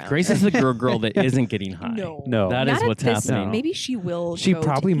turnaround. Grace is the girl that isn't getting high. No, No. That Not is at what's this- happening. Maybe she will. She go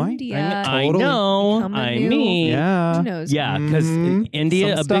probably to might. India. I Totally. know. Become a I new- mean, Yeah. Who knows? yeah, because Mhm. India,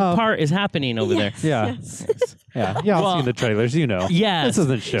 Some a big stuff. part is happening over there. Yeah. Yes. Yeah. Y'all Well, seen the trailers, you know. Yes. This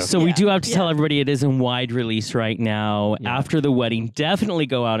isn't shit. So we Yeah. do have to tell Yeah. everybody it is in wide release right now. Yeah. After the wedding, definitely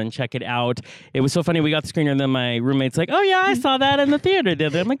go out and check it out. It was so funny. We got the screener, and then my roommate's like, "Oh yeah, I saw that in the theater the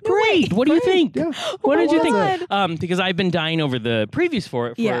other day." I'm like, "Great! What do you think? Yeah. What did you think?" God. Because I've been dying over the previews for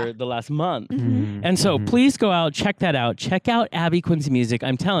it for Yeah. the last month. Mm-hmm. And so please go out, check that out. Check out Abby Quinn's music.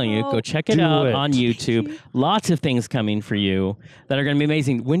 I'm telling you, go check it Do out it. on YouTube. Lots of things coming for you that are going to be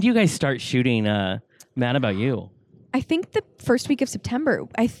amazing. When do you guys start shooting Mad About You? I think the first week of September.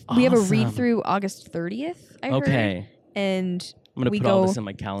 We have a Awesome. read through August 30th. I heard. Okay. And I'm going we to put all go. this in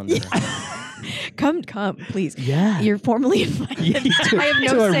my calendar. Come, please. Yeah. You're formally invited. I have to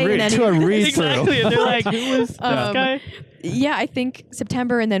no a say re- in any. to a read through. Exactly. And they're like, who was this guy? Yeah, I think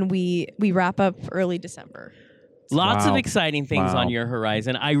September, and then we wrap up early December. Lots of Wow. exciting things Wow. on your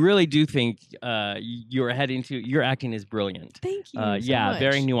horizon. I really do think you're heading to your acting is brilliant. Thank you. Yeah, so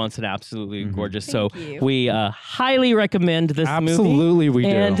very much. nuanced and absolutely gorgeous. Thank so you. we highly recommend this movie. Absolutely, we do.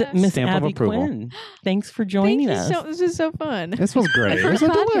 And Miss Stamp of Abby approval. Quinn, thanks for Thank joining you us. so. This is so fun. This was great. It was First a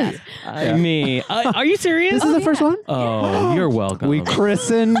podcast. delight. I mean, are you serious? This is the first one? Oh, you're welcome. We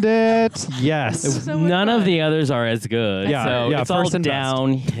christened it. Yes. So much None of fun. the others are as good. Yeah, so yeah, it's all first and best.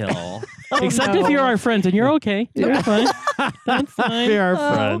 downhill. Except if no. you're our friends and you're okay. That's fine. That's fine. We are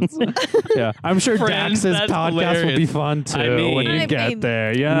friends. Yeah, I'm sure Friends, Dax's that's podcast will hilarious. be fun too I when you mean- get Maybe.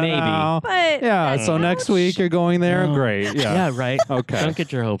 there. Yeah, Maybe. But Yeah. So next week you're going there. Oh. Great. Yeah. Yeah, right. Okay. Don't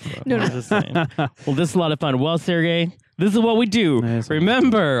get your hopes up. No, I'm no. just saying. Well, this is a lot of fun. Well, Sergey, this is what we do. Nice.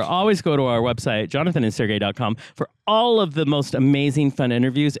 Remember, always go to our website, jonathanandsergey.com, for all of the most amazing fun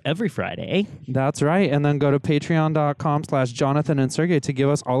interviews every Friday. That's right. And then go to patreon.com/Jonathan and Sergey to give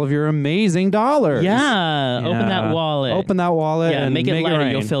us all of your amazing dollars. Yeah, open that Yeah. wallet. Open that wallet Yeah, and make it lighter.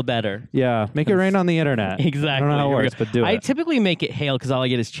 rain. You'll feel better. Yeah, make it rain on the internet. Exactly. I don't know how it Here we works, go. but do I it. typically make it hail because all I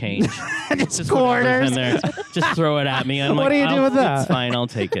get is change. Just quarters. whatever's in there. Just throw it at me. I'm What like, do you do "I'll- with that?" It's fine. I'll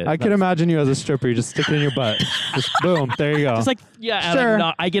take it. I can imagine you as a stripper. You just stick it in your butt. Just boom. There you go. Just like, yeah,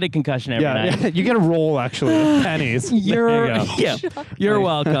 Sure. I get a concussion every night. yeah, you get a roll actually with pennies. There You're, you go. yeah, you're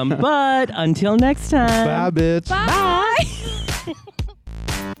welcome. But until next time. Bye, bitch. bye.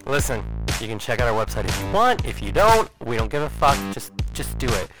 Listen, you can check out our website if you want. If you don't, we don't give a fuck. Just do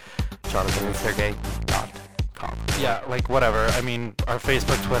it. JonathanandSergey.com. Yeah, like whatever. I mean, our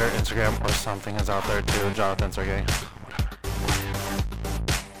Facebook, Twitter, Instagram, or something is out there too. Jonathan Sergey.